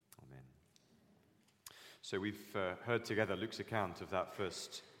So we've heard together Luke's account of that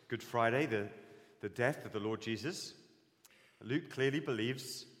first Good Friday, the death of the Lord Jesus. Luke clearly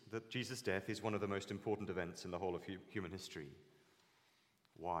believes that Jesus' death is one of the most important events in the whole of human history.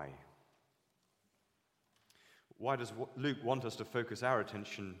 Why? Why does Luke want us to focus our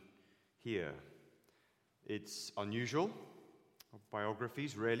attention here? It's unusual.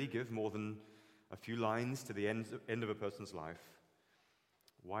 Biographies rarely give more than a few lines to the end of a person's life.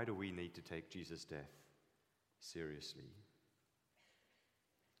 Why do we need to take Jesus' death seriously?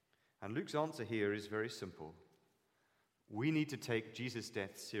 And Luke's answer here is very simple. We need to take Jesus'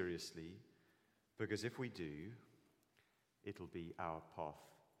 death seriously because if we do, it'll be our path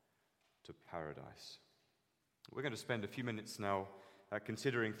to paradise. We're going to spend a few minutes now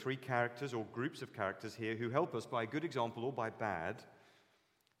considering three characters or groups of characters here who help us by good example or by bad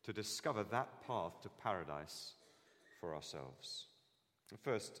to discover that path to paradise for ourselves.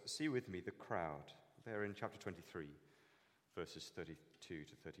 First, see with me the crowd there in chapter 23, verses 32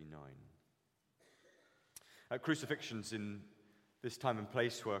 to 39. Crucifixions in this time and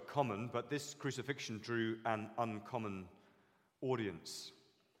place were common, but this crucifixion drew an uncommon audience.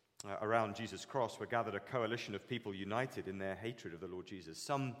 Around Jesus' cross were gathered a coalition of people united in their hatred of the Lord Jesus.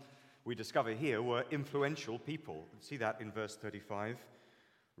 Some, we discover here, were influential people. See that in verse 35.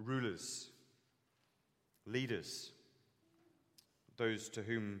 Rulers, leaders, those to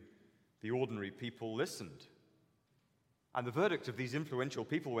whom the ordinary people listened. And the verdict of these influential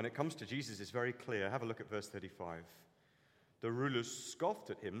people when it comes to Jesus is very clear. Have a look at verse 35. The rulers scoffed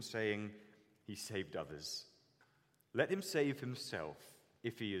at him, saying, "He saved others. Let him save himself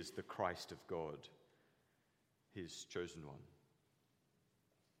if he is the Christ of God, his chosen one."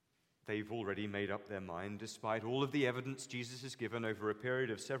 They've already made up their mind, despite all of the evidence Jesus has given over a period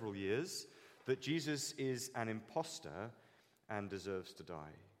of several years, that Jesus is an impostor and deserves to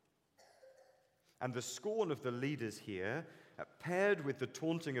die. And the scorn of the leaders here, paired with the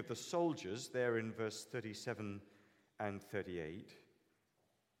taunting of the soldiers there in verse 37 and 38,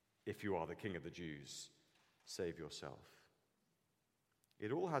 "If you are the king of the Jews, save yourself."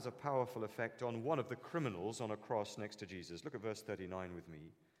 It all has a powerful effect on one of the criminals on a cross next to Jesus. Look at verse 39 with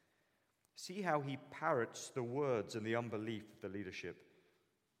me. See how he parrots the words and the unbelief of the leadership.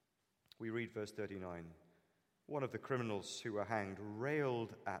 We read verse 39. One of the criminals who were hanged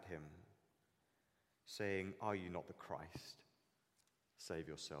railed at him, saying, "Are you not the Christ? Save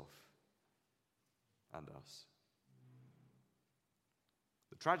yourself and us."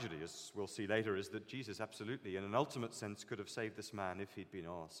 The tragedy, as we'll see later, is that Jesus absolutely, in an ultimate sense, could have saved this man if he'd been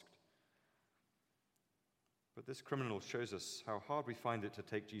asked. But this criminal shows us how hard we find it to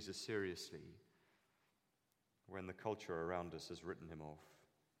take Jesus seriously when the culture around us has written him off.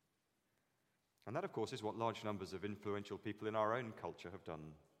 And that, of course, is what large numbers of influential people in our own culture have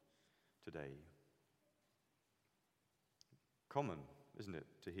done today. Common, isn't it,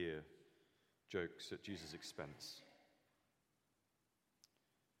 to hear jokes at Jesus' expense?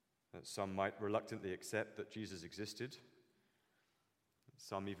 Some might reluctantly accept that Jesus existed.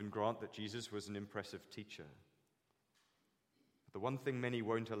 Some even grant that Jesus was an impressive teacher. But the one thing many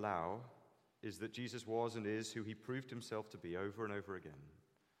won't allow is that Jesus was and is who he proved himself to be over and over again: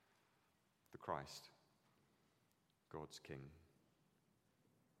 the Christ, God's King.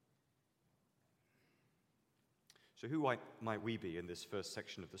 So who might we be in this first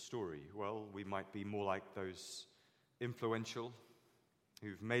section of the story? Well, we might be more like those influential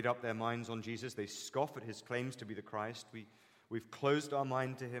who've made up their minds on Jesus. They scoff at his claims to be the Christ. We've closed our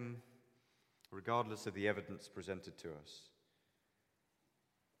mind to him, regardless of the evidence presented to us.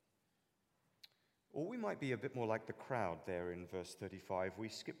 Or we might be a bit more like the crowd there in verse 35. We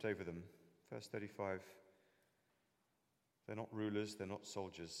skipped over them. Verse 35. They're not rulers, they're not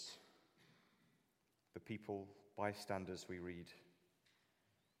soldiers. The people, bystanders, we read.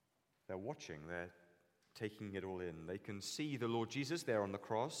 They're watching, they're taking it all in. They can see the Lord Jesus there on the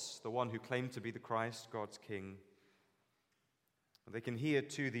cross, the one who claimed to be the Christ, God's King. They can hear,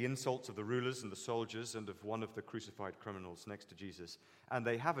 too, the insults of the rulers and the soldiers and of one of the crucified criminals next to Jesus. And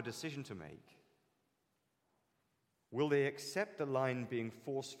they have a decision to make. Will they accept the line being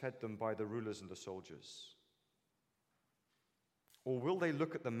force-fed them by the rulers and the soldiers? Or will they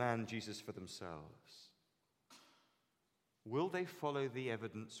look at the man Jesus for themselves? Will they follow the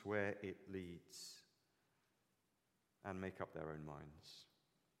evidence where it leads and make up their own minds?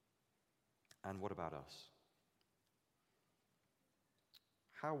 And what about us?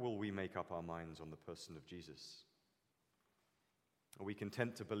 How will we make up our minds on the person of Jesus? Are we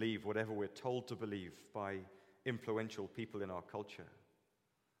content to believe whatever we're told to believe by influential people in our culture?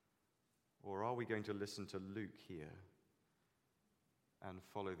 Or are we going to listen to Luke here and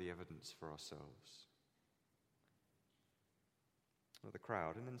follow the evidence for ourselves? the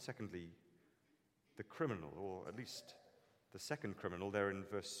crowd. And then secondly, the criminal, or at least the second criminal, there in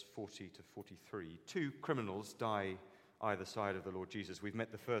verse 40 to 43. Two criminals die either side of the Lord Jesus. We've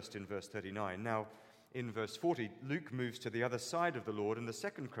met the first in verse 39. Now, in verse 40, Luke moves to the other side of the Lord and the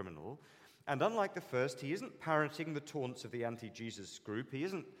second criminal. And unlike the first, he isn't parroting the taunts of the anti-Jesus group. He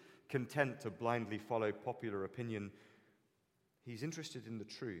isn't content to blindly follow popular opinion. He's interested in the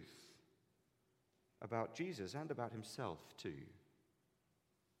truth about Jesus and about himself too.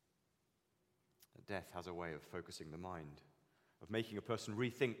 Death has a way of focusing the mind, of making a person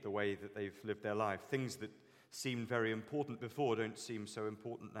rethink the way that they've lived their life. Things that seemed very important before don't seem so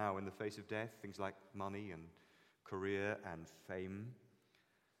important now in the face of death. Things like money and career and fame.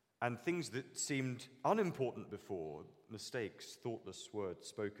 And things that seemed unimportant before, mistakes, thoughtless words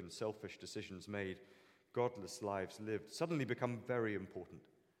spoken, selfish decisions made, godless lives lived, suddenly become very important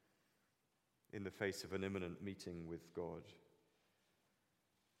in the face of an imminent meeting with God.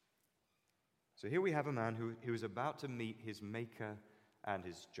 So here we have a man who is about to meet his maker and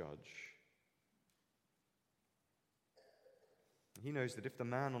his judge. He knows that if the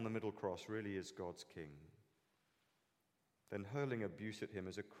man on the middle cross really is God's king, then hurling abuse at him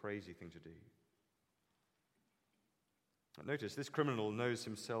is a crazy thing to do. Notice, this criminal knows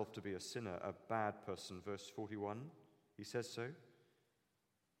himself to be a sinner, a bad person. Verse 41, he says so.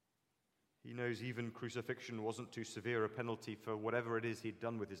 He knows even crucifixion wasn't too severe a penalty for whatever it is he'd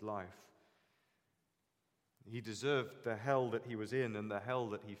done with his life. He deserved the hell that he was in and the hell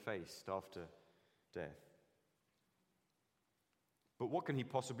that he faced after death. But what can he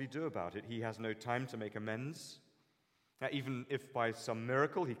possibly do about it? He has no time to make amends. Even if by some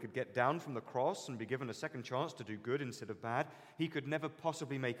miracle he could get down from the cross and be given a second chance to do good instead of bad, he could never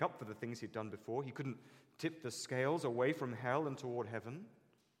possibly make up for the things he'd done before. He couldn't tip the scales away from hell and toward heaven.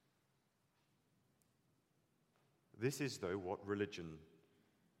 This is, though, what religion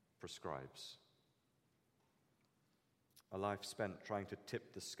prescribes. A life spent trying to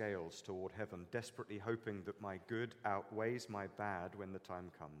tip the scales toward heaven, desperately hoping that my good outweighs my bad when the time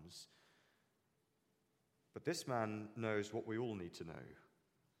comes. But this man knows what we all need to know.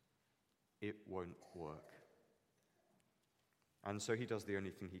 It won't work. And so he does the only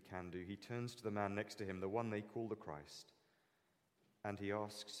thing he can do. He turns to the man next to him, the one they call the Christ, and he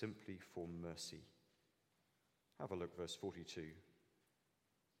asks simply for mercy. Have a look, verse 42.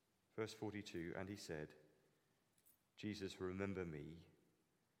 Verse 42, and he said, Jesus, remember me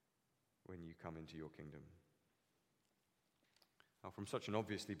when you come into your kingdom. Now, from such an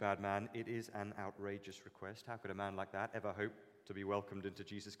obviously bad man, it is an outrageous request. How could a man like that ever hope to be welcomed into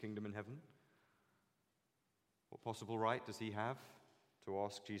Jesus' kingdom in heaven? What possible right does he have to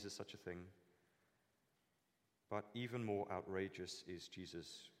ask Jesus such a thing? But even more outrageous is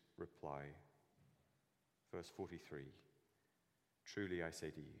Jesus' reply. Verse 43, truly I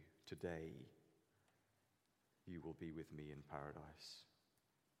say to you, today you will be with me in paradise.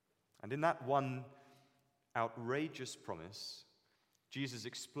 And in that one outrageous promise, Jesus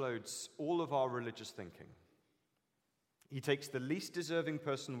explodes all of our religious thinking. He takes the least deserving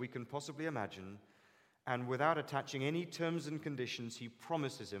person we can possibly imagine, and without attaching any terms and conditions, he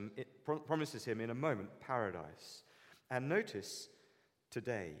promises him in a moment paradise. And notice,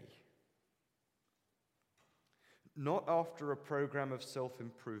 today. Not after a program of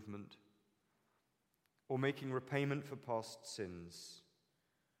self-improvement, or making repayment for past sins,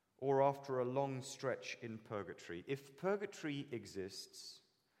 or after a long stretch in purgatory. If purgatory exists,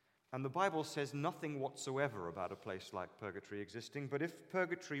 and the Bible says nothing whatsoever about a place like purgatory existing, but if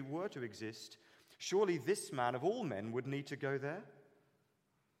purgatory were to exist, surely this man of all men would need to go there.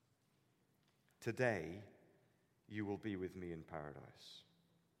 Today, you will be with me in paradise.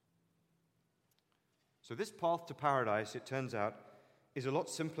 So this path to paradise, it turns out, is a lot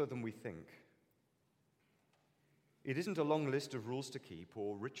simpler than we think. It isn't a long list of rules to keep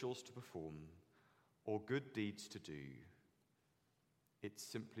or rituals to perform or good deeds to do. It's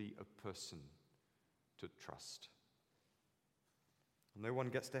simply a person to trust. No one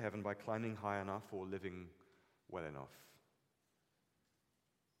gets to heaven by climbing high enough or living well enough.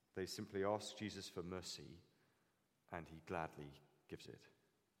 They simply ask Jesus for mercy, and he gladly gives it.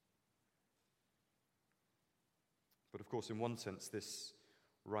 But of course, in one sense, this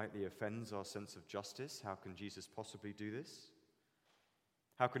rightly offends our sense of justice. How can Jesus possibly do this?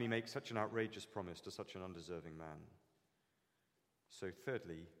 How can he make such an outrageous promise to such an undeserving man? So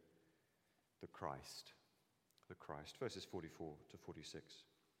thirdly, the Christ, verses 44 to 46.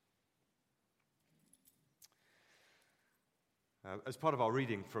 As part of our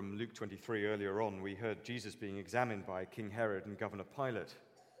reading from Luke 23 earlier on, we heard Jesus being examined by King Herod and Governor Pilate.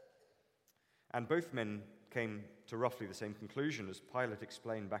 And both men came to roughly the same conclusion as Pilate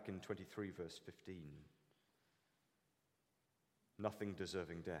explained back in 23 verse 15. Nothing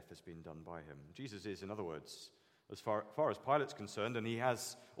deserving death has been done by him. Jesus is, in other words, as far as Pilate's concerned, and he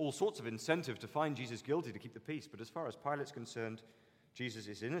has all sorts of incentive to find Jesus guilty to keep the peace, but as far as Pilate's concerned, Jesus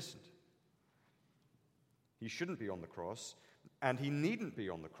is innocent. He shouldn't be on the cross, and he needn't be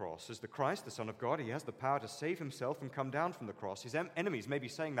on the cross. As the Christ, the Son of God, he has the power to save himself and come down from the cross. His enemies may be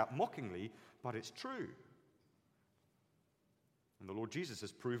saying that mockingly, but it's true. And the Lord Jesus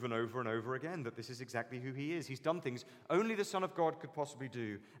has proven over and over again that this is exactly who he is. He's done things only the Son of God could possibly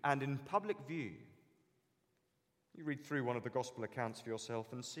do, and in public view. You read through one of the gospel accounts for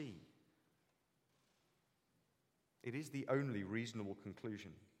yourself and see. It is the only reasonable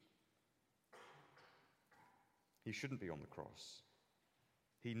conclusion. He shouldn't be on the cross.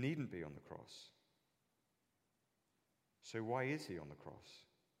 He needn't be on the cross. So why is he on the cross?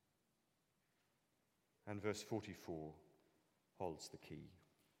 And verse 44 holds the key.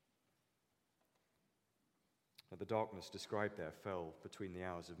 Now, the darkness described there fell between the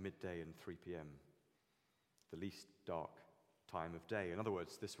hours of midday and 3 p.m., the least dark time of day. In other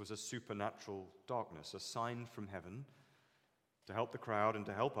words, this was a supernatural darkness, a sign from heaven to help the crowd and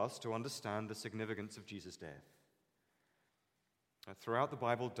to help us to understand the significance of Jesus' death. Throughout the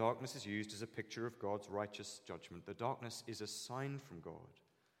Bible, darkness is used as a picture of God's righteous judgment. The darkness is a sign from God,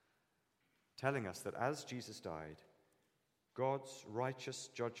 telling us that as Jesus died, God's righteous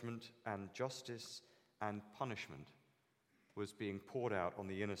judgment and justice and punishment was being poured out on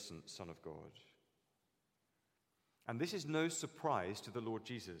the innocent Son of God. And this is no surprise to the Lord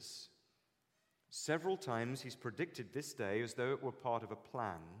Jesus. Several times he's predicted this day as though it were part of a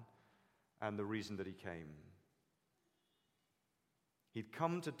plan and the reason that he came. He'd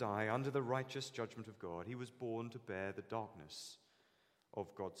come to die under the righteous judgment of God. He was born to bear the darkness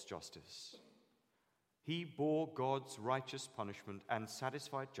of God's justice. He bore God's righteous punishment and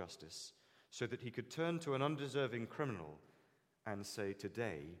satisfied justice so that he could turn to an undeserving criminal and say,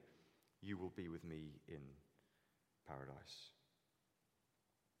 "Today you will be with me in paradise."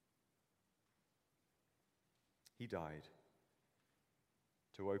 He died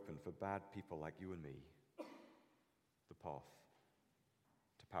to open for bad people like you and me the path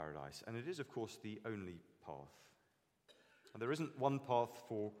to paradise. And it is, of course, the only path. And there isn't one path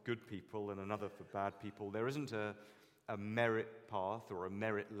for good people and another for bad people. There isn't a merit path or a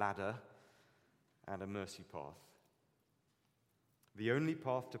merit ladder and a mercy path. The only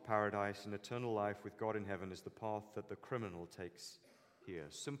path to paradise and eternal life with God in heaven is the path that the criminal takes here.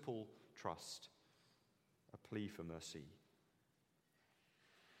 Simple trust, a plea for mercy.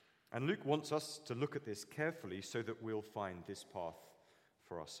 And Luke wants us to look at this carefully so that we'll find this path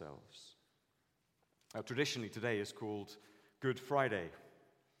for ourselves. Now, traditionally, today is called Good Friday.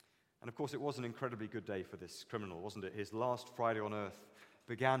 And of course, it was an incredibly good day for this criminal, wasn't it? His last Friday on earth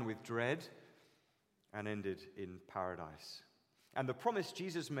began with dread and ended in paradise. And the promise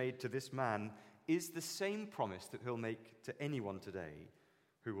Jesus made to this man is the same promise that he'll make to anyone today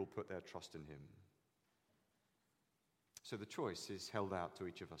who will put their trust in him. So the choice is held out to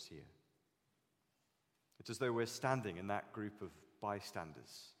each of us here. It's as though we're standing in that group of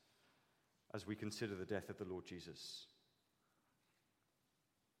bystanders as we consider the death of the Lord Jesus.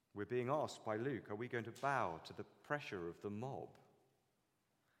 We're being asked by Luke, are we going to bow to the pressure of the mob?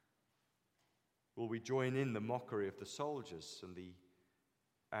 Will we join in the mockery of the soldiers and the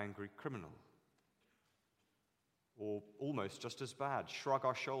angry criminal? Or almost just as bad, shrug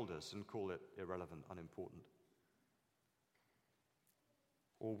our shoulders and call it irrelevant, unimportant?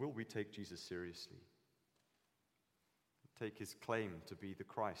 Or will we take Jesus seriously? Take his claim to be the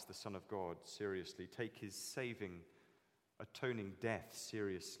Christ, the Son of God, seriously? Take his saving, atoning death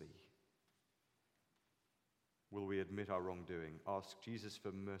seriously? Will we admit our wrongdoing, ask Jesus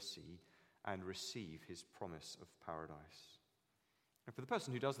for mercy, and receive his promise of paradise? And for the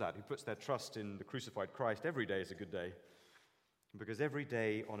person who does that, who puts their trust in the crucified Christ, every day is a good day, because every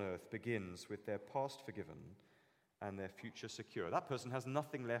day on earth begins with their past forgiven and their future secure. That person has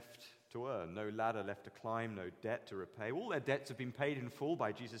nothing left to earn, no ladder left to climb, no debt to repay. All their debts have been paid in full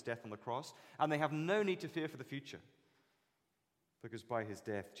by Jesus' death on the cross, and they have no need to fear for the future, because by his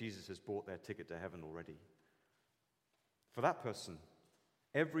death, Jesus has bought their ticket to heaven already. For that person,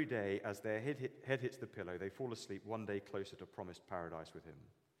 every day as their head hits the pillow, they fall asleep one day closer to promised paradise with him.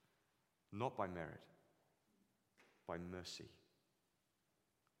 Not by merit, by mercy.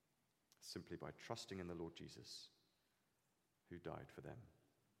 Simply by trusting in the Lord Jesus, who died for them.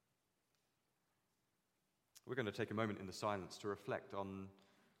 We're going to take a moment in the silence to reflect on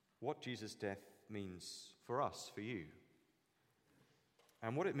what Jesus' death means for us, for you.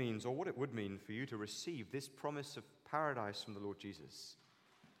 and what it means, or what it would mean for you to receive this promise of paradise from the Lord Jesus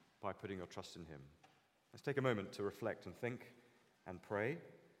by putting your trust in him. Let's take a moment to reflect and think and pray,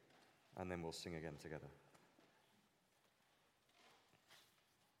 and then we'll sing again together.